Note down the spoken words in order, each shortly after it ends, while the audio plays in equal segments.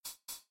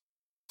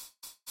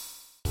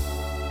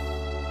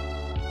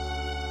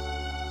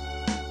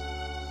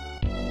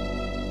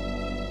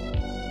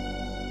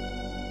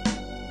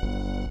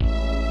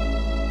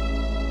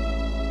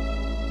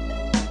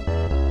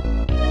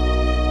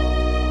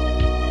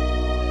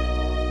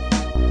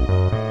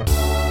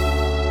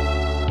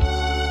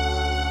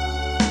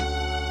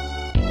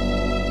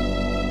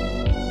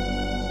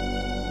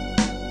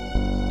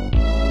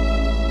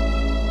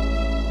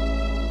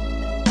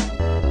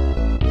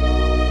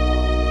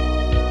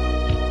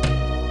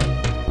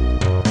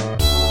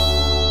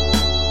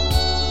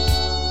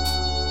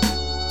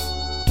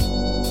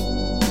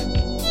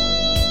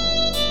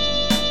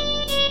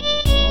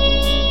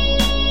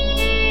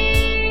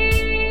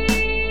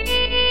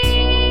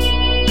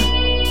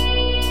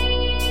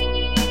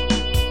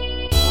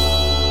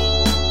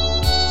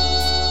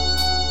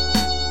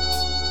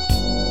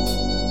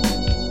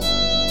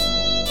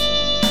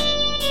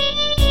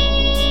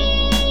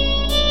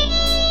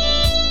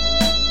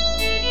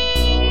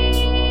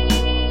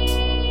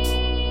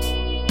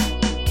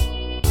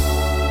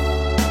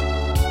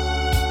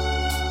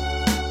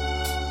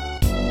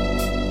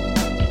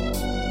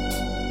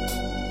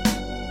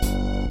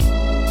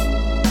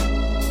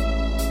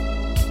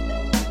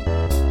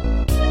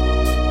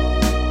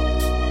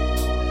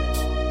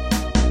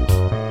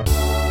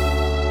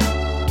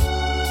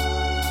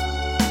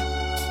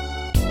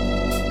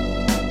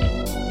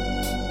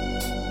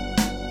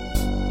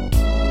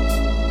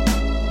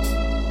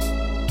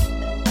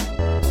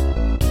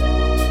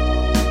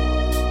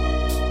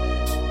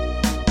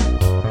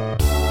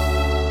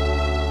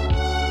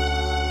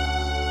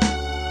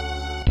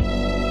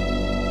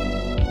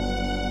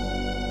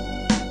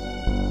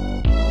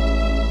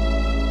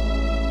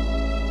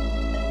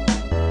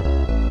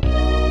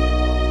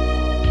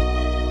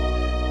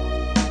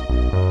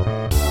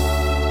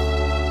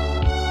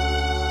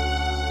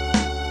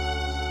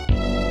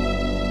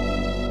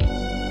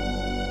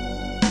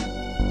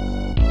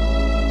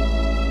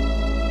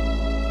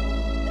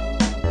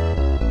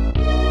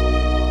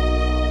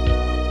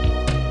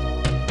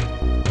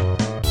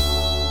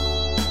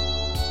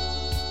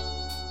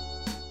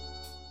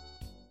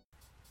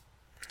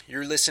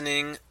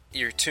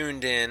you're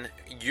tuned in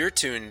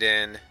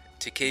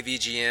to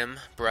KVGM,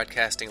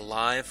 broadcasting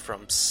live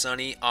from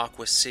sunny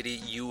Aqua City,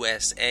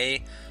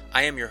 USA.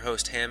 I am your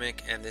host,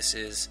 Hammock, and this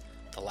is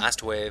The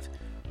Last Wave,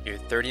 your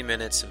 30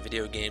 minutes of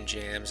video game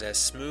jams as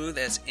smooth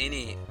as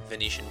any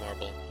Venetian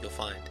marble you'll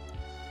find.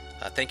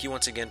 Thank you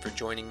once again for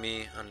joining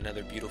me on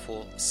another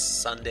beautiful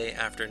Sunday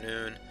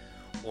afternoon,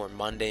 or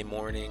Monday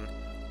morning,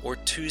 or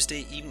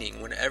Tuesday evening,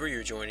 whenever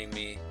you're joining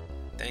me.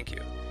 Thank you.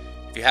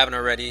 If you haven't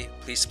already,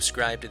 please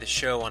subscribe to the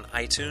show on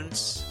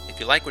iTunes. If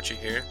you like what you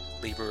hear,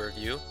 leave a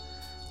review,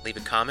 leave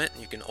a comment.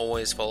 You can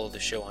always follow the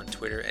show on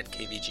Twitter at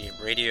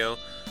KVGM Radio,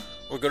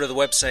 or go to the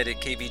website at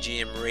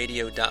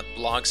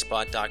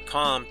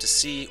kvgmradio.blogspot.com to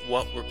see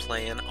what we're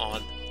playing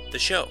on the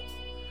show.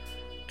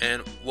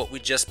 And what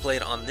we just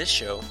played on this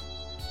show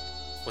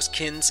was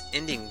Kin's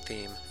ending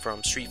theme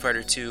from Street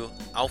Fighter II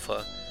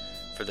Alpha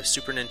for the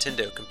Super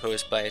Nintendo,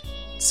 composed by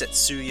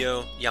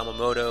Tetsuya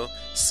Yamamoto,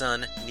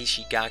 Sun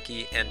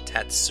Nishigaki, and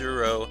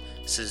Tatsuro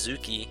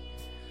Suzuki.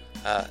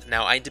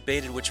 Now, I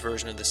debated which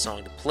version of the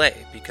song to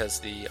play, because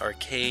the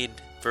arcade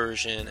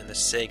version and the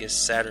Sega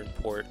Saturn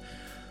port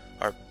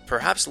are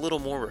perhaps a little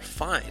more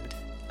refined,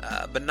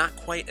 but not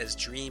quite as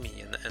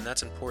dreamy, and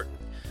that's important.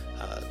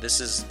 This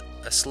is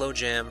a slow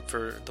jam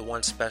for the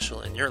one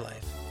special in your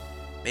life.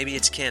 Maybe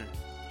it's Kin,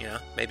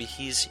 maybe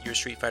he's your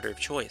Street Fighter of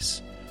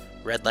choice.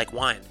 Red like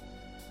wine.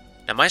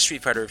 Now, my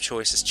Street Fighter of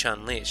choice is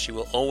Chun-Li. She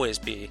will always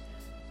be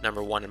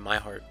number one in my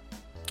heart.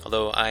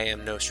 Although I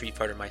am no Street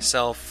Fighter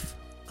myself,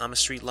 I'm a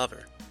street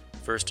lover,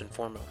 first and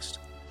foremost.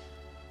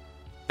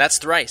 That's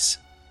Thrice,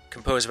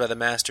 composed by the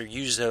master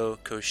Yuzo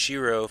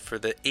Koshiro for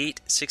the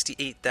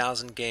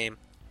 868,000 game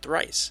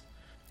Thrice.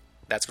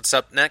 That's what's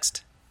up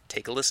next.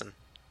 Take a listen.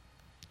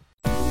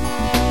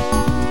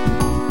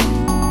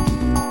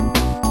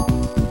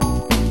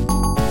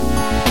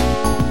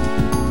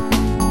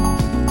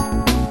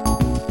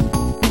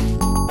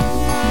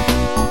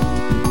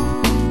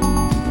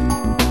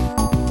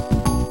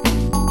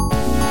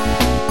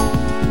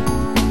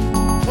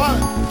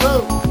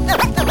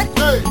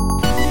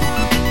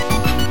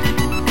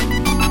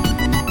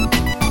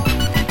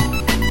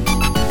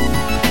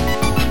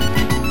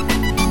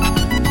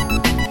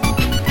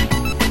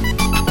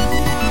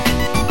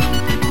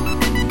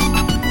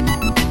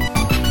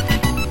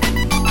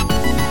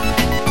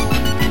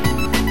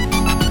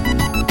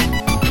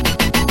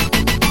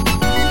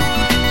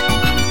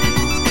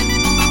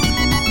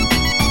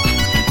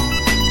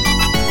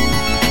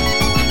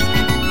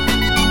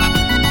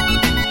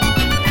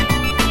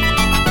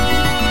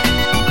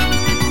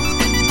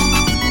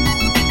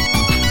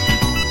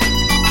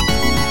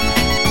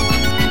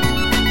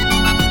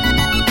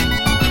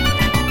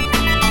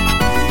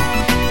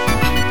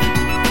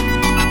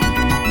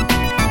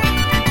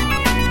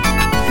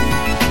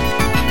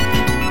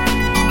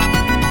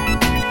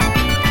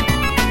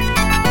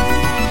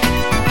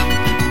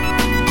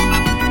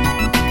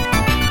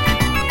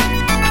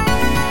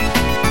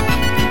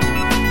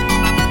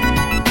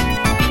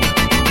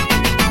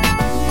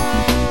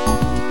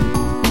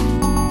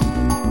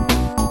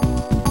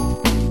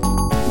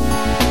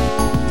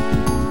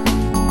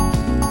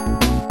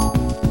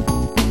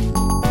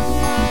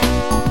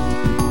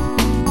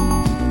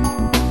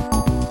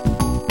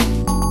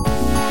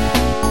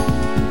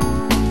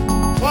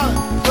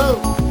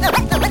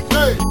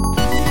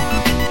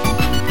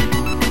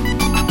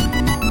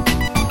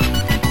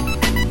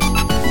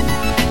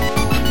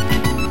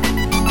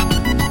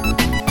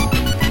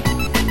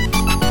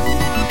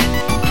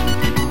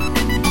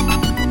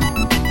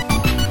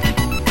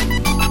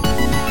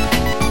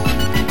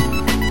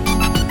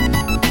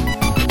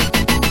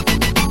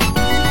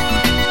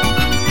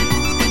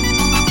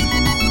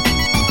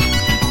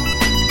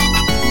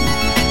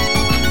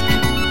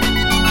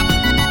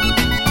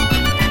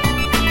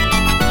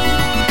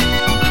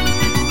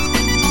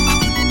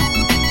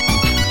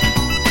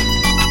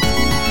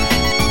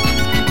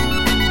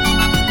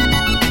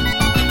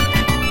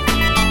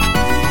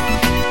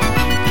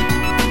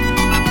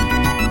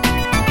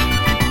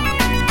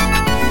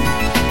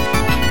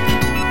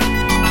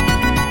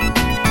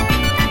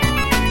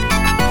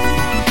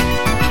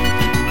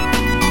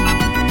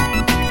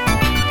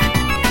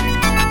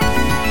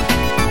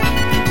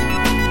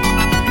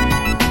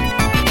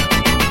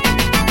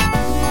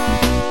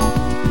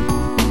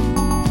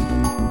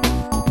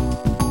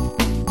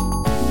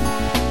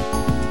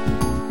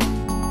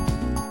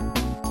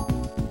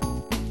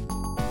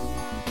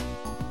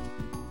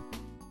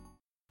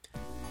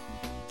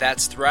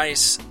 That's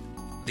Thrice,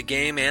 the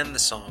game and the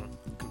song,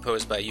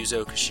 composed by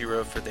Yuzo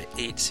Koshiro for the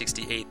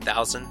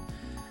 868,000.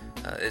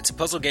 It's a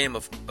puzzle game,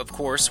 of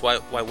course. Why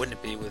wouldn't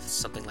it be, with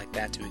something like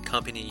that to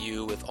accompany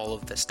you with all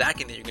of the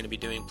stacking that you're going to be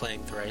doing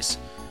playing Thrice?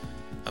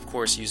 Of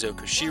course, Yuzo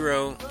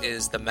Koshiro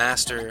is the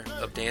master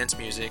of dance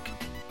music.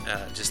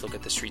 Just look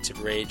at the Streets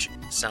of Rage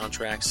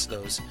soundtracks,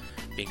 those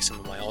being some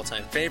of my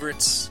all-time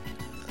favorites,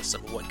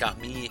 some of what got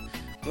me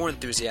more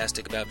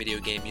enthusiastic about video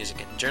game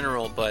music in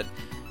general. But,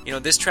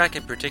 this track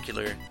in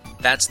particular,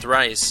 That's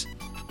Thrice,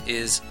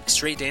 is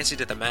straight dancing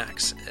to the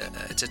max.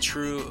 It's a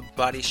true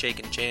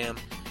body-shaking jam,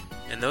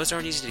 and those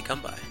aren't easy to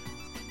come by.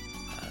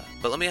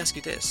 But let me ask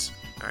you this,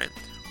 alright?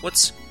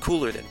 What's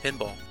cooler than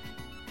pinball?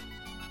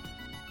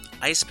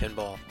 Ice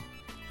pinball.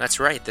 That's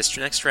right, this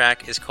next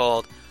track is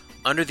called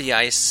Under the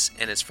Ice,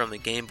 and it's from the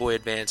Game Boy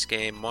Advance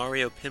game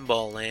Mario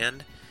Pinball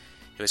Land.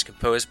 It was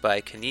composed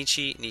by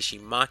Kenichi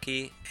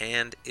Nishimaki,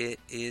 and it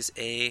is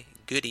a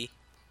goodie.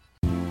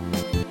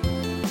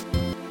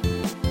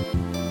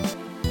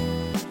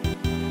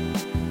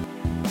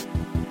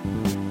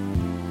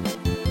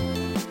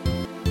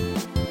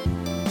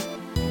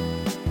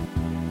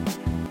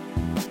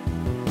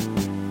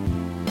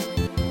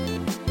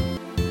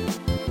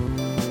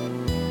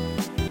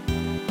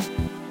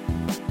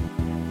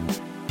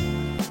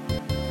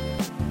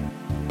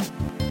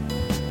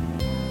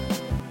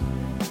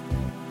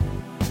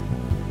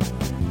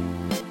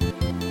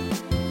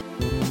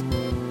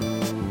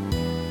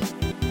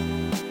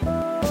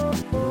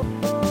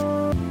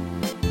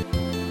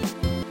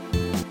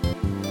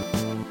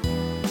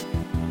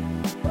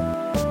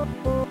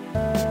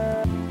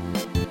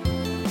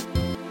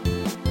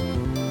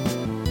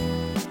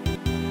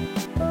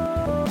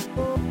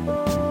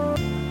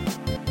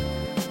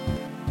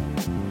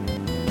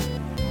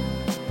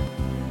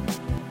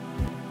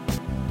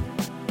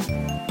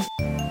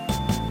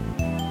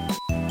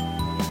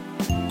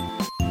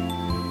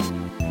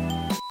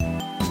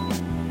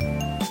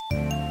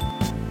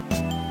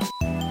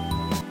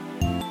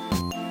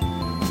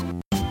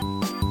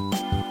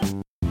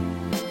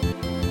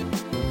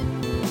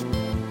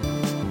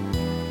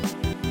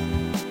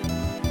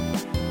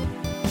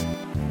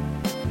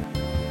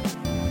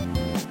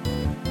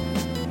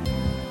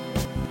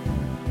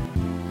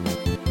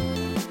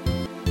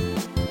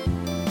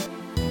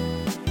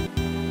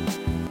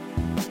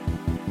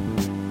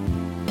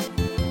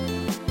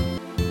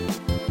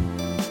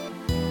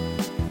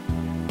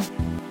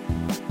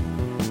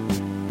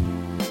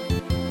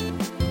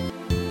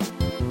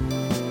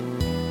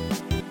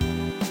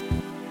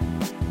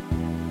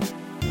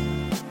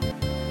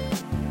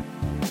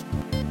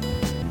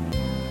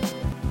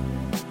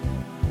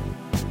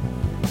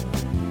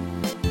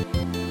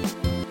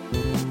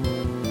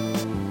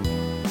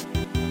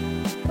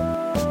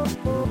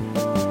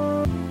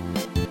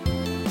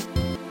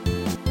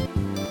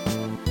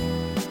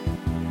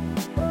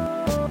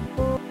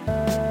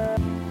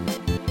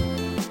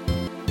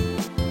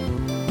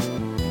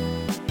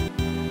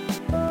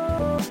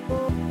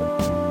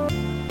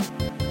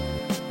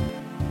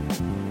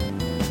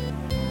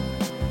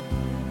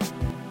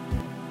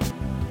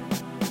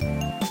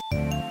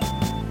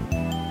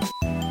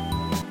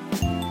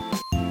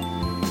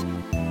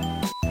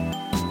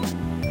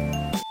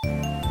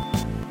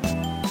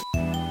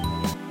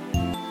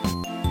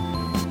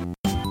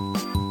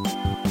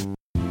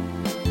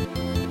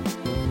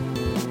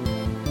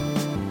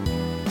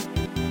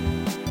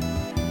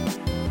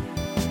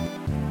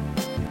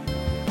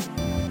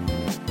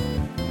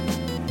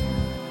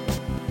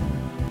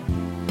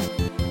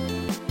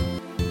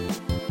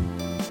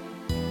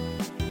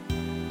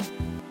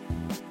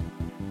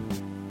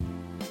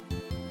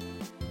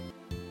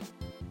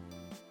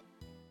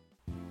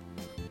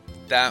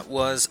 That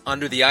was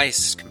Under the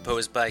Ice,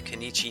 composed by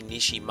Kenichi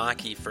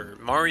Nishimaki for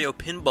Mario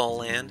Pinball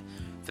Land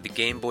for the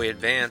Game Boy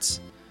Advance.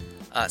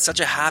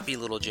 Such a happy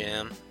little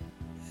jam.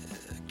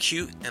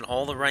 Cute in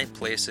all the right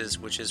places,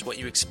 which is what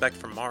you expect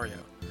from Mario.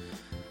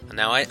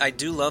 Now, I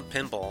do love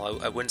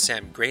pinball. I wouldn't say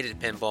I'm great at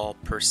pinball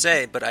per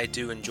se, but I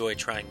do enjoy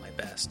trying my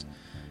best.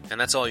 And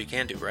that's all you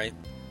can do, right?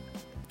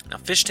 Now,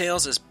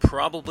 Fishtails is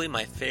probably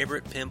my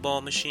favorite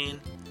pinball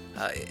machine.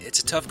 It's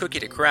a tough cookie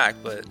to crack,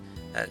 but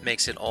that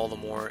makes it all the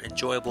more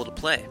enjoyable to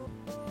play.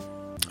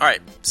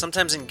 Alright,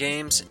 sometimes in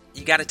games,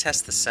 you gotta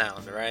test the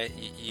sound, right?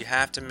 You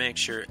have to make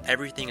sure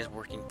everything is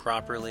working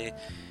properly,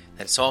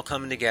 that it's all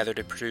coming together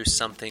to produce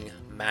something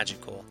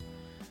magical.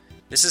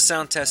 This is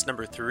sound test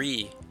number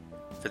 3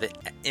 for the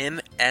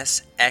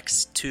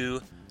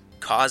MSX2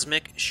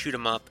 Cosmic Shoot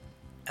 'em Up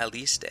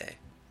Aliste.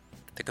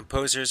 The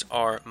composers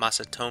are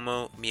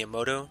Masatomo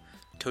Miyamoto,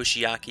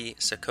 Toshiaki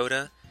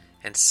Sakota,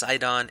 and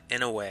Saidon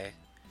Inoue.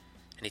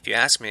 And if you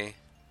ask me,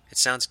 it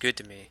sounds good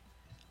to me.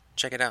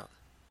 Check it out.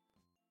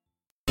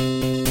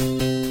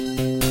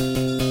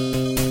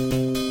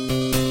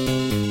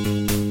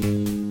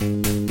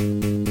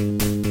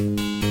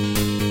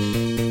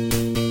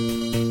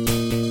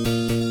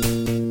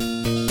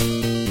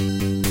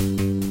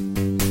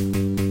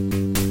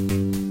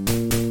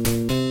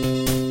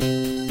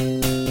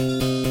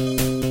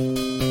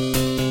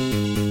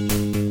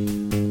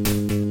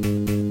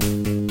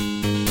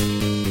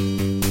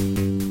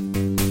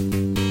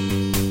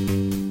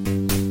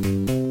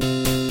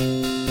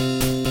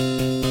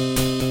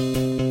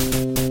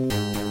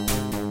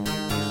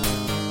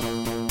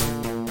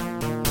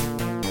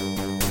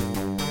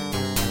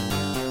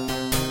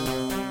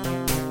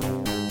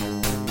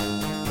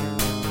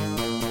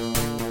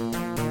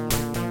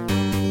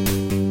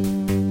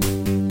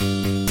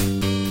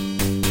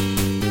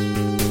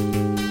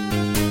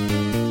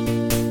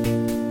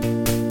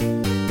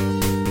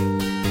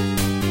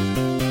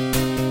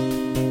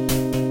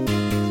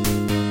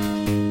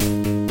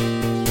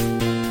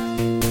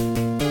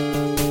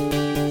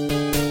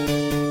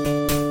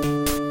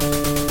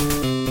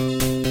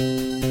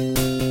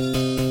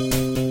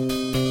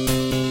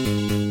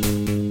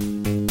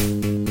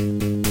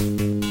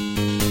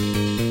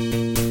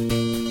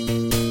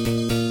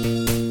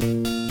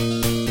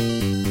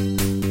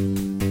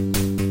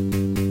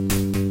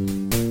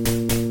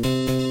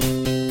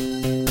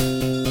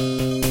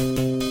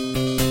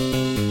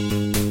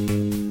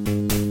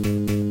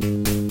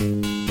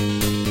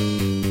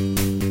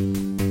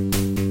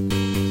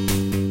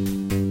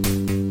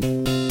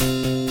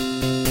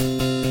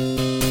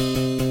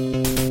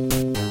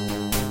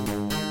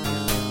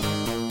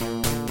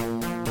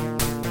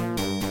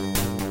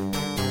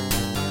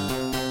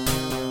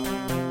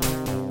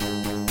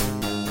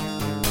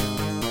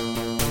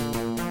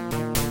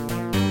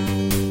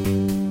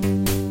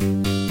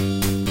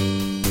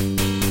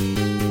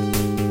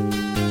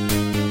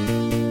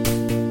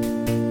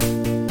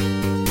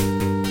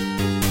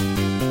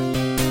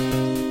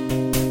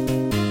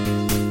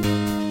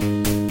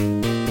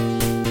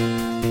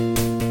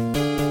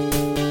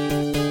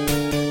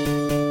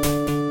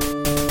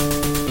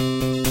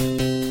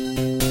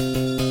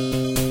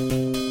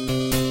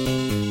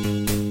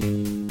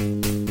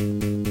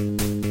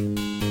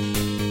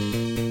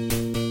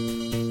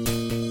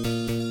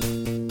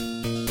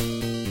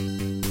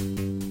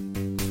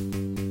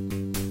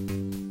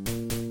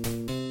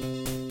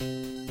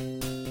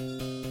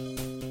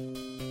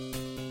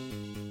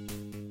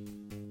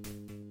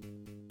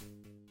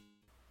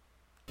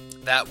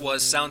 That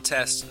was sound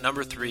test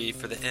number 3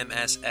 for the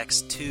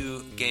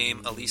MSX2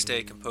 game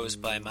Aliste,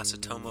 composed by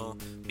Masatomo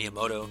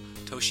Miyamoto,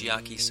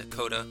 Toshiaki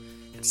Sakota,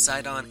 and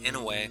Saidon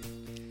Inoue.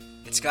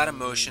 It's got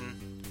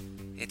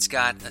emotion, it's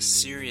got a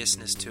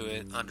seriousness to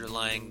it,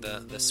 underlying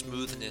the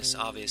smoothness,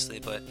 obviously,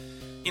 but,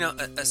 you know,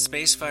 a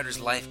space fighter's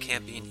life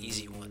can't be an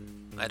easy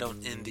one. I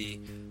don't envy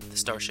the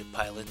Starship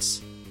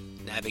pilots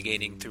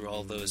navigating through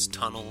all those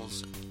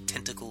tunnels and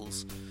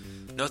tentacles.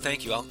 No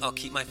thank you, I'll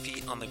keep my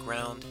feet on the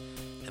ground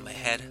and my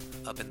head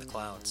up in the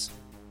clouds.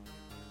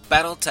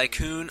 Battle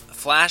Tycoon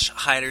Flash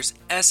Hiders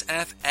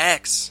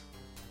SFX.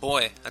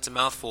 Boy, that's a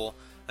mouthful.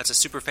 That's a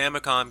Super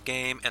Famicom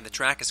game, and the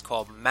track is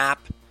called Map.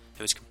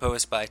 It was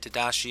composed by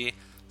Tadashi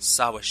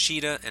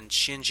Sawashita and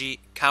Shinji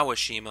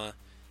Kawashima.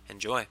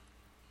 Enjoy.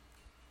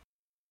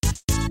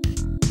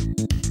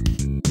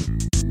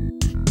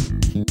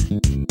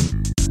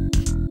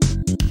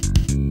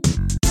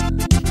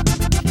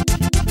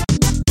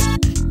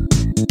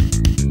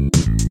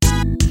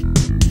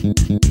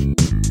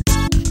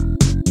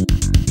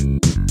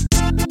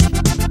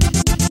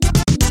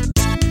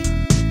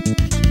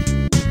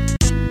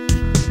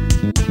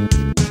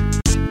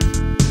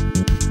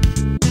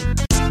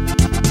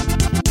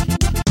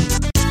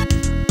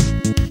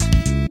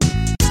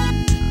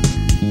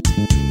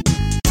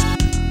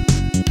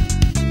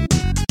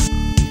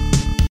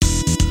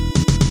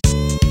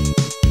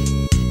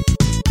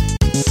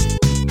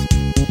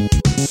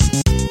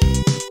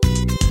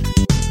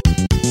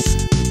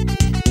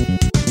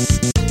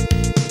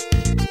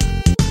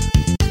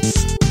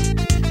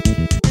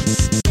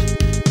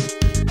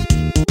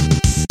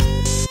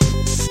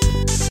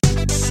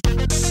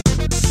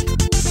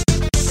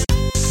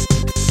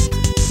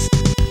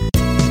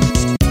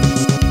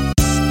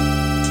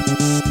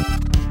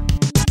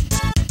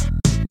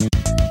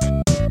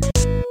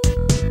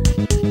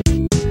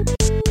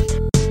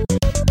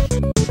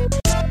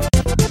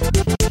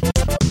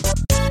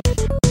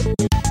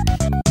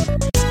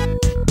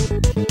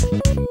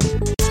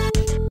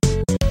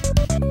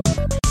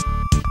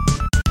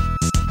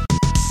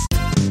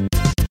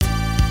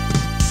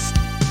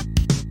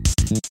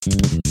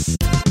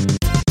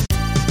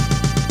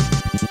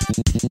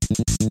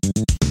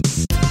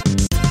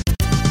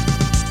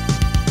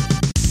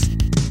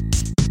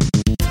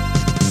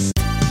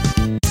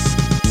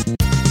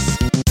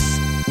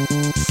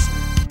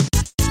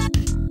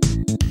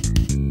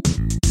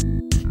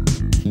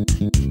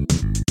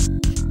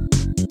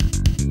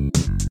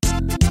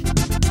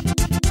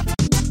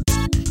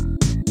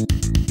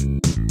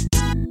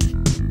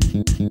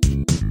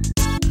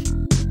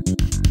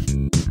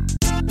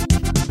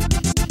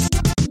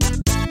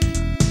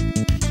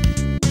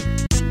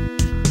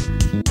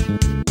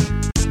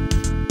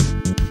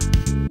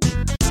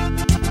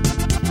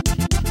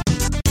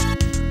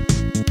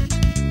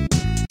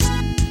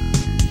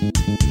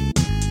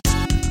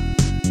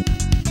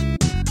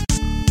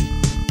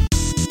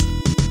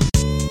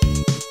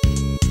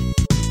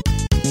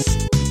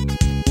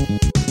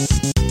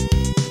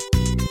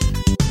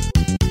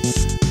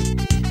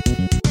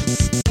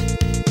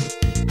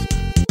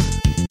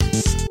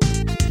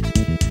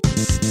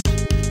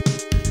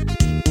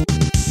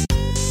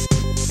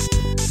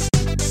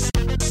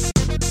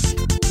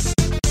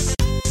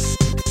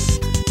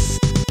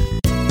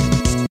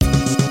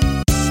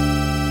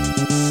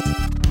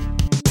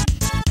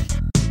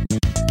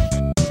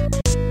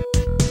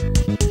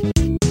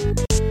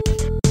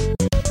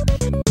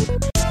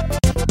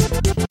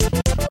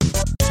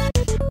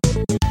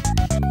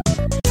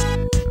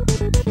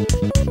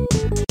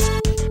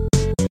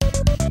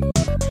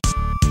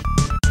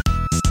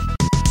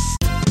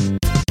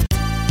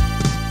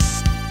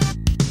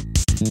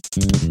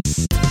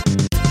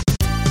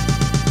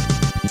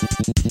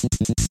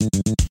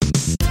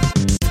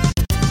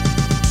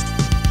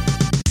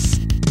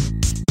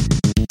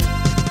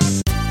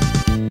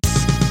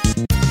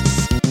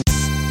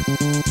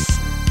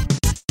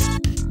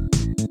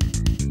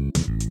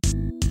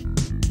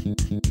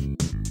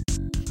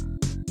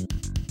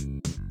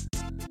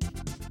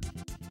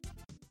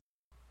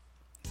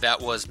 That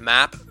was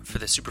Map for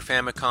the Super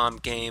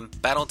Famicom game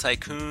Battle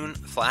Tycoon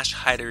Flash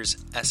Hiders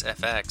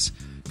SFX,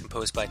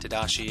 composed by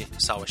Tadashi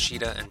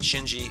Sawashita and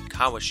Shinji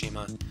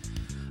Kawashima.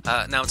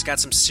 Now, it's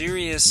got some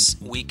serious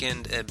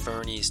Weekend at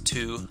Bernie's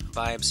 2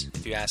 vibes,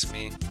 if you ask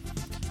me.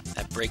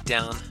 That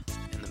breakdown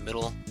in the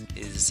middle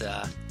is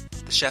the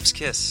chef's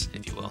kiss,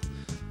 if you will.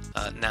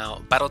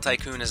 Now, Battle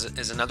Tycoon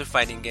is another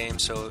fighting game,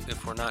 so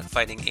if we're not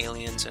fighting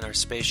aliens in our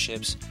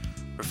spaceships,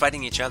 we're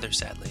fighting each other,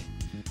 sadly.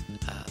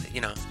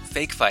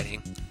 Fake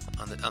fighting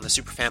on the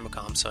Super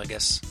Famicom, so I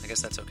guess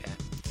that's okay.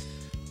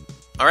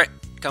 Alright,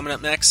 coming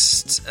up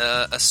next,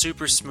 a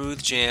super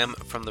smooth jam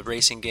from the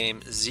racing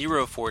game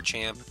Zero 4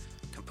 Champ,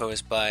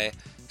 composed by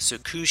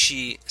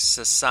Tsukushi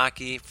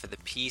Sasaki for the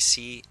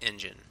PC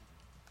Engine.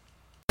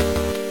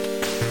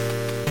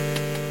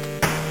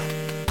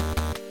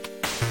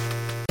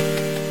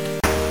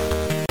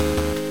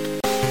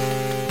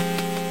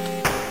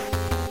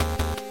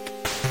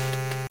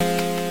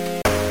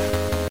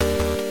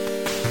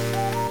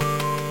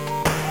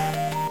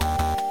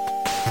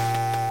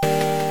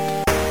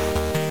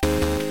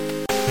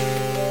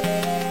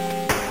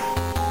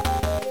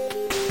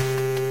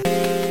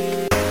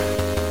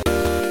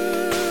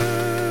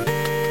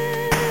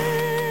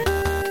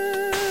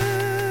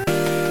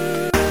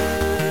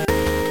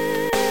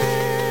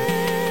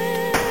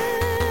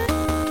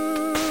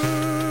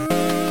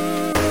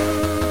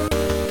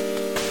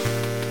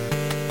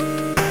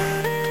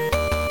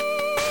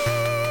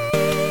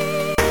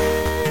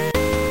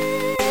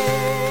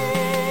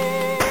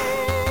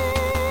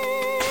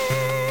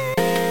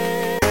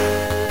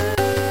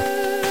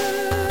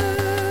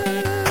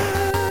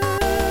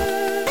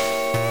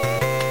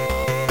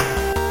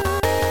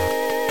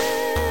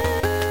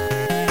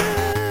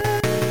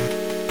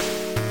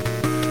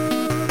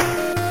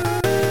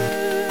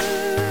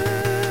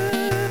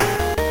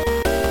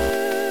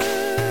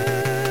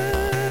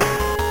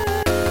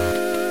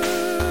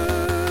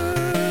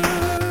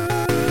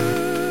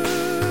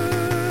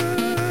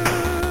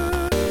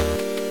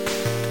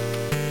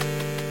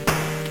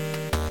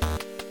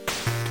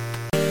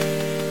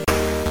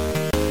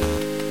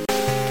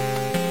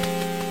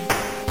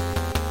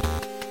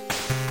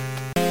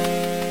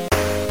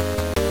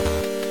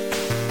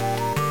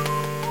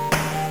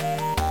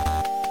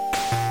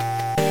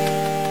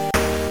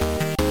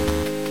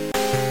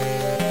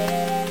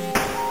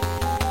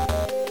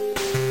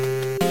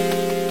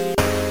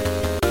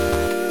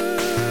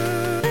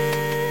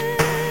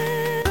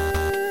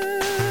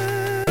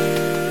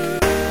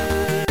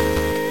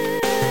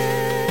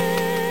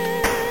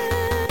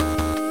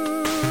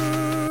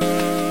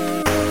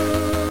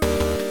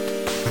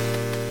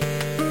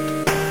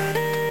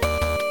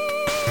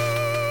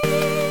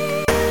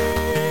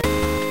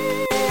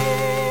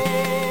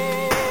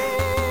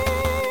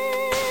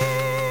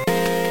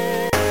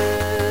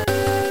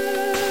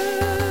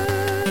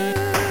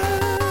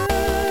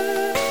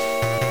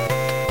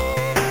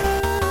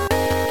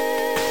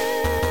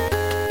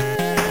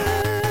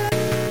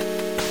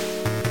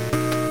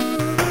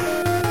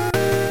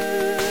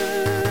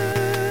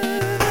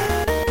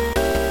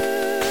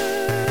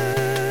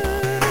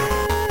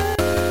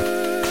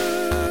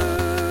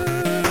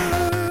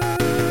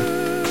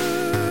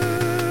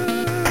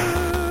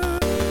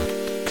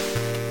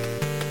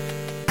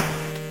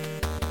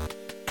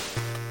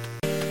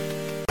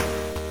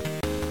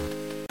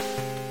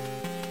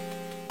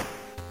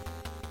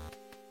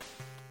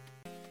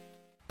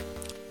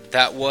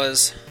 That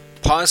was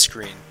Pause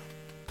Screen.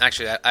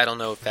 Actually, I don't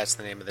know if that's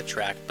the name of the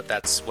track, but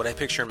that's what I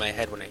picture in my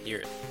head when I hear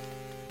it.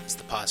 It's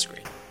the pause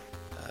screen.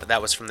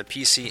 That was from the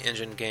PC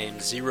Engine game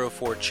Zero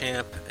 4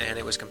 Champ, and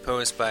it was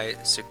composed by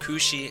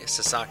Tsukushi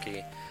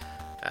Sasaki.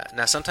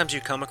 Now, sometimes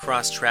you come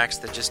across tracks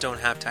that just don't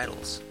have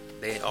titles.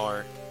 They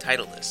are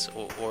titleless,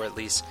 or at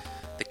least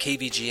the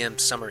KVGM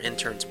Summer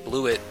Interns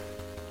blew it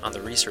on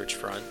the research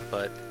front,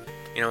 but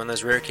in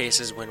those rare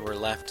cases when we're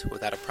left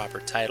without a proper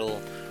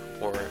title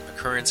or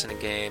occurrence in a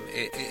game,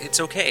 it's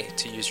okay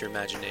to use your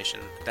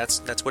imagination.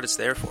 That's what it's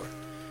there for.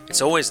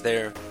 It's always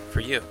there for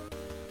you.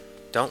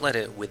 Don't let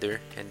it wither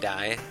and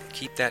die.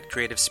 Keep that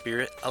creative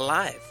spirit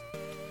alive.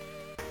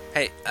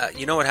 Hey,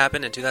 you know what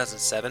happened in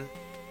 2007?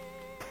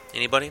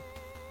 Anybody?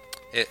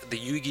 The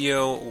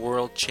Yu-Gi-Oh!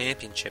 World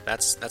Championship.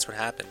 That's what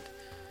happened.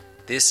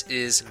 This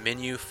is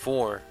Menu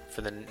 4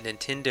 for the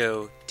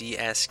Nintendo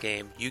DS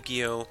game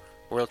Yu-Gi-Oh!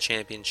 World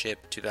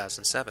Championship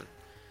 2007.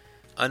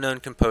 Unknown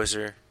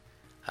composer.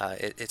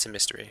 It's a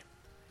mystery.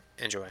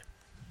 Enjoy.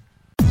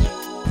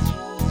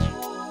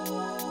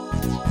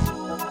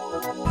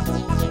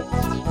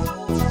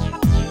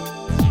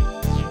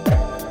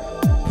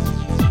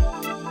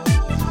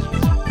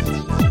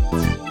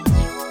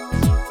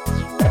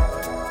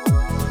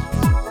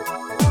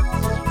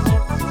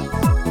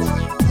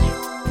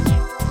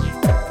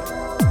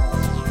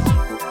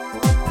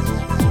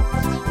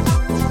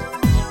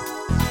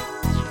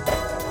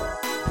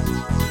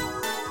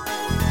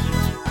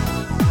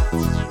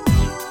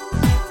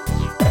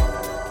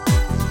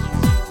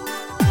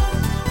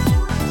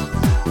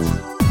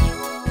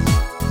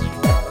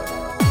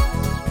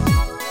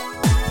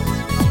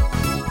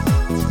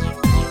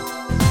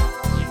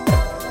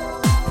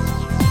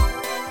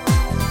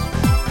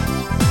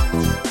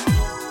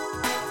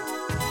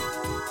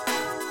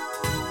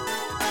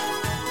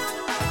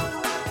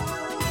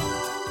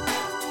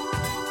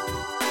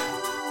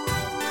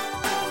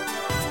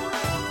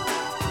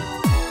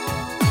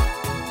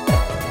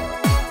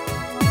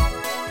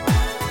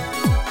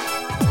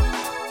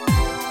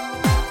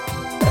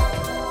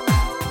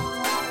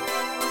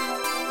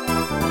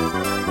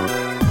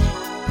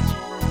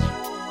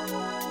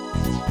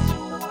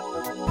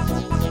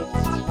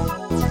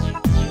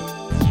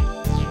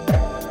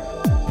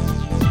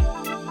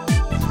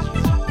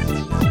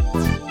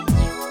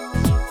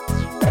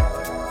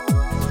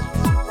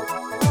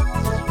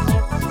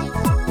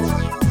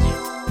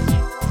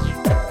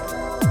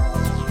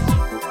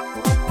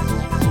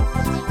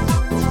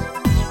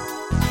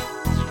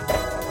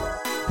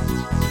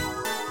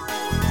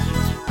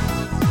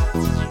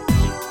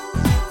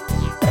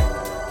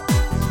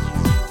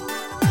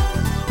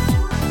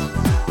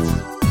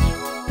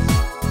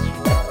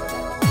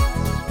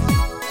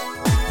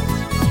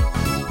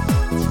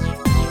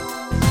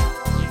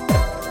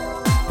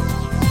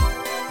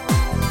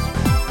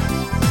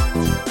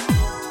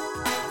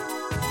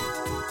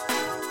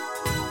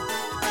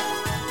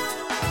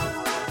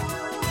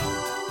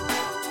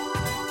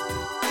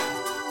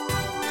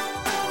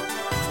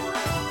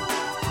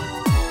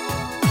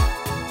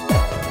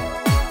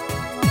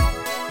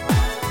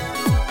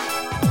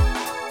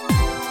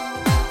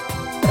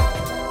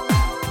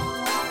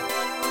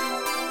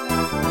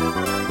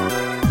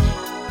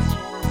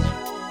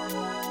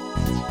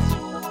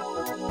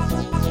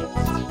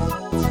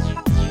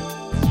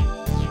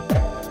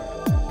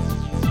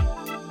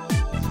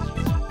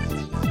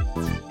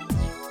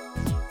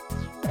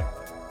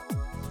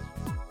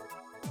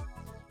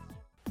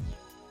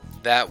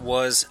 That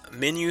was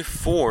Menu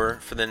 4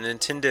 for the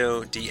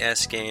Nintendo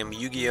DS game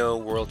Yu-Gi-Oh!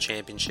 World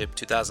Championship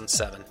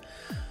 2007.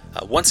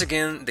 Once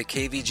again, the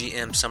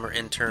KVGM Summer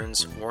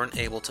Interns weren't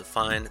able to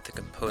find the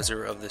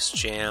composer of this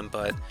jam,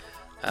 but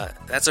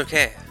that's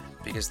okay,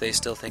 because they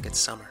still think it's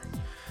summer.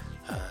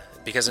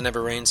 Because it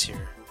never rains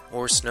here,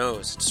 or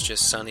snows, it's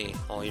just sunny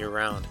all year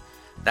round.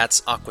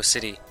 That's Aqua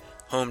City,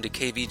 home to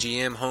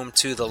KVGM, home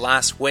to The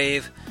Last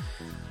Wave.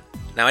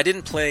 Now, I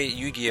didn't play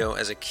Yu-Gi-Oh!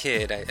 As a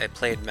kid. I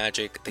played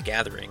Magic the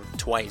Gathering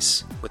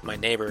twice with my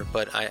neighbor,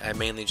 but I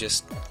mainly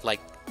just like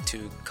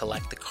to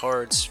collect the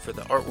cards for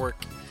the artwork.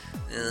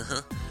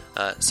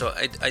 So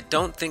I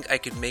don't think I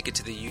could make it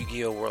to the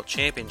Yu-Gi-Oh! World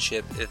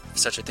Championship if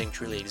such a thing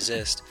truly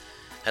exists.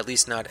 At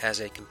least not as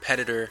a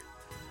competitor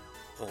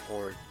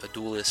or a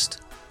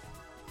duelist.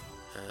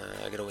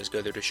 I could always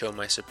go there to show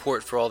my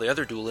support for all the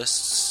other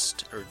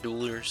duelists, or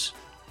duelers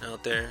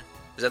out there.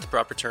 Is that the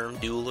proper term?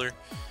 Dueler?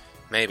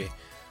 Maybe.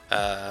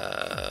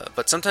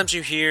 But sometimes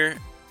you hear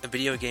a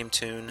video game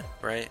tune,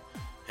 right?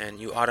 And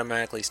you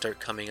automatically start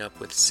coming up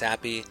with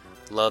sappy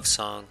love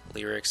song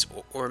lyrics,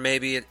 or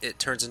maybe it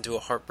turns into a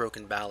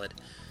heartbroken ballad.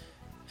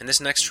 And this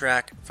next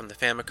track from the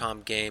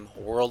Famicom game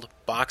World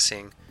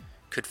Boxing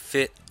could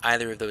fit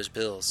either of those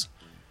bills.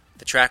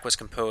 The track was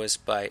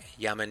composed by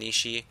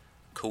Yamanishi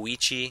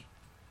Koichi.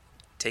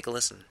 Take a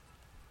listen.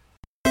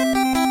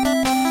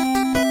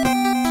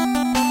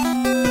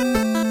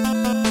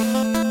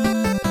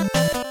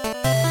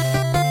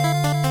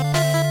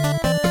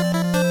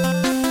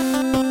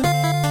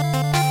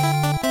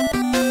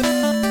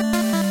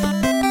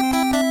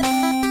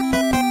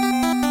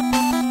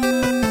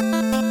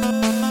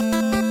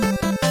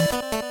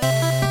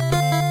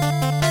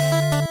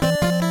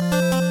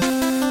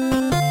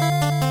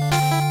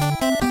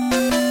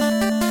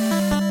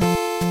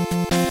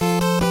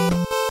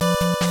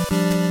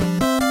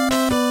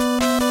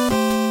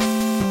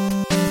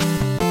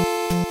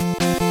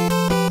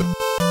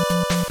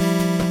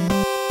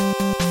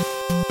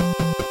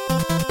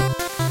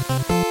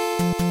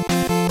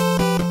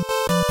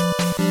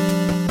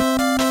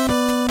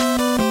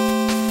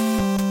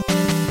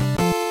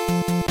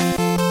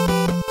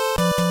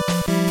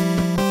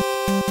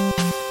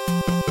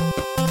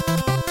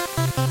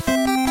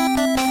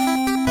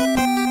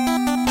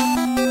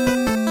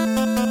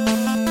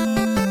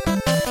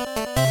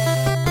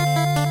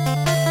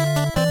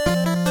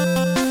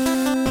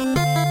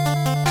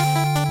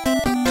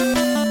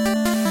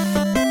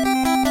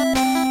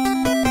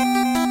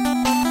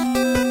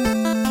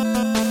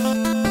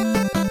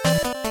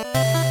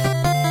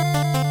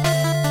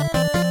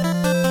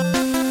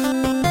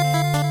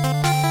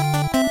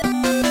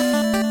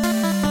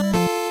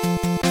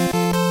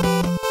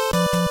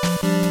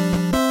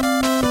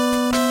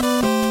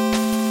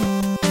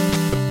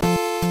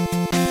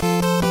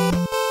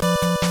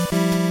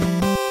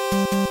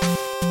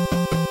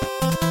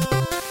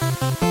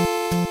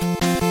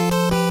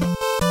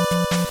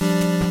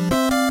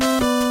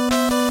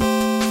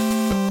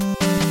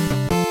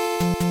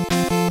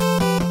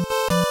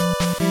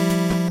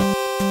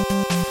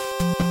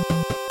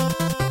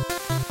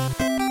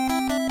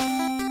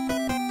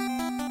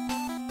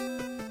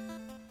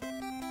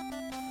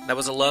 That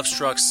was a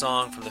Love-Struck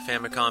song from the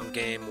Famicom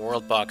game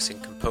World Boxing,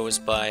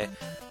 composed by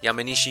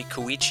Yamanishi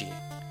Koichi.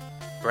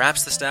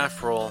 Perhaps the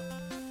staff roll,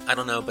 I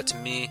don't know, but to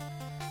me,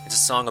 it's a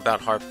song about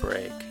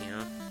heartbreak, you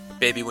know?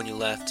 Baby, when you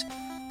left,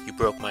 you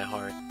broke my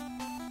heart.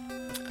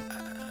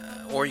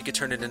 Or you could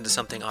turn it into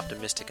something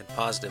optimistic and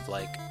positive,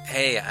 like,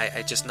 hey,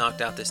 I just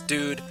knocked out this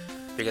dude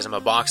because I'm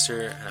a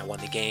boxer, and I won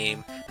the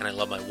game, and I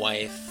love my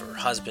wife, or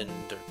husband,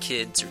 or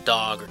kids, or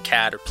dog, or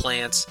cat, or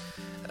plants.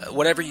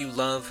 Whatever you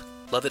love,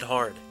 love it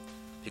hard,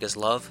 because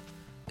love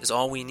is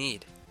all we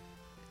need.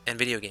 And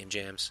video game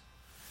jams.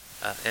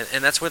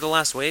 And that's where The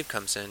Last Wave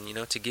comes in, you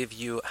know, to give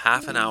you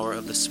half an hour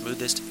of the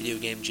smoothest video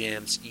game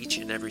jams each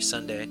and every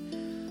Sunday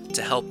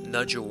to help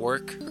nudge your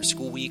work or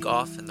school week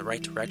off in the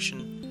right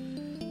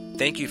direction.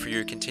 Thank you for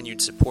your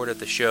continued support of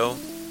the show,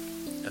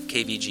 of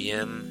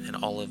KVGM, and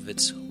all of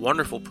its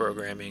wonderful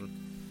programming,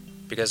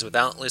 because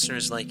without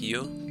listeners like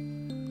you,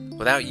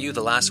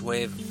 The Last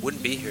Wave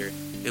wouldn't be here.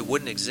 It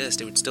wouldn't exist.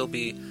 It would still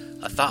be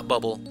a thought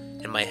bubble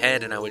in my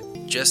head, and I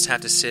would just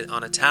have to sit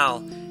on a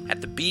towel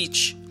at the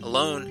beach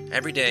alone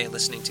every day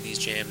listening to these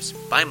jams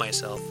by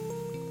myself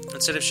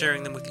instead of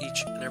sharing them with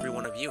each and every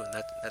one of you,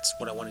 and that's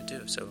what I want to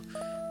do. So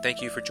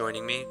thank you for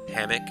joining me,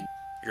 Hammock,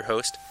 your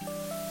host,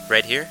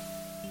 right here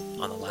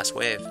on The Last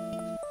Wave.